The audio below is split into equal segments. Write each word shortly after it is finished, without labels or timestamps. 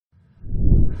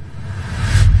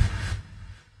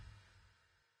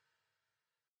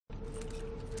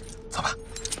走吧。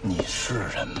你是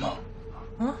人吗？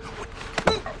嗯。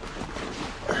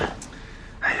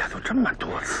哎呀，都这么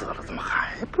多次了，怎么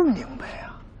还不明白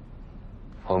呀？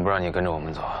我们不让你跟着我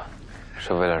们走，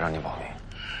是为了让你保命。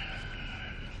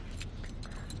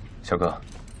小哥，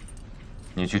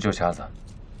你去救瞎子。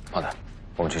好的，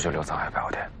我们去救刘藏海百货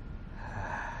店。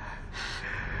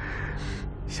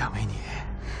小美女，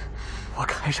我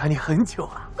看上你很久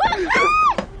了。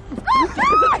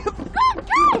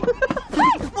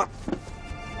我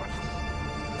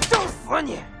整死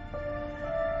你！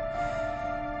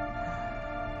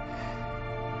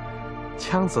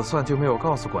枪子算就没有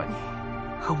告诉过你，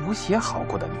和吴邪好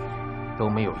过的女人都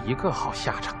没有一个好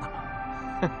下场的吗？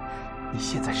哼，你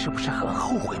现在是不是很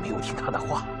后悔没有听他的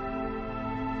话？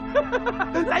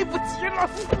来不及了。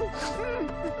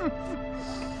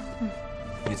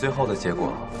你最后的结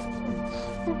果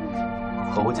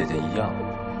和我姐姐一样。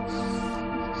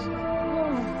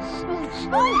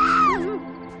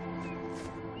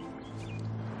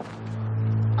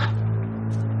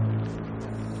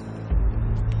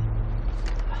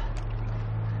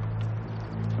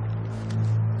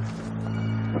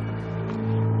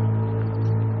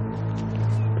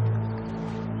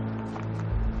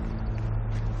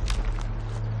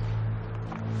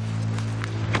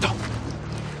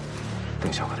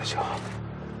小哥的枪，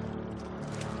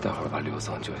待会儿把刘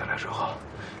桑救下来之后，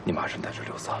你马上带着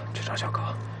刘桑去找小哥，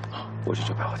我去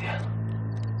救百货店。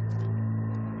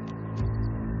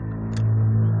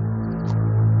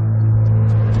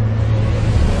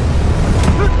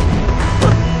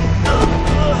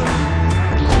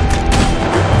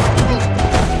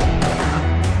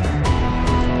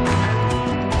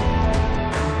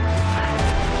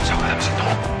小哥他们先走，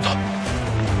走。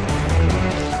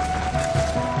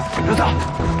刘桑。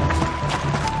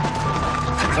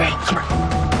 哎，上面，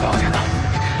百货店呢？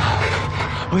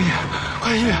快去，快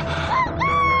去！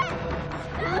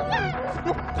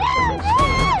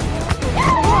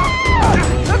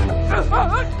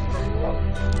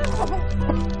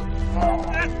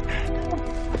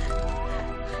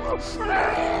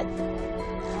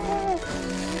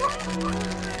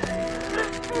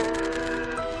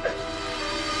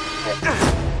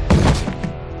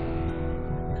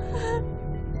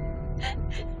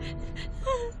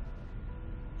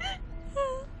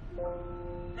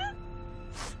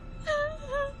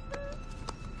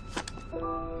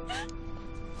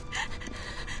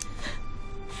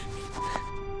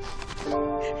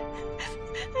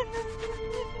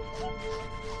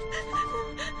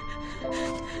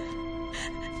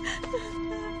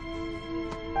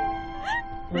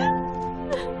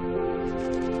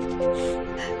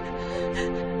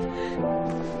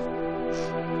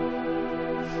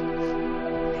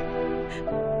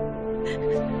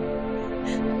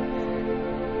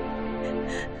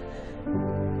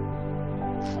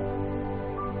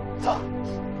走。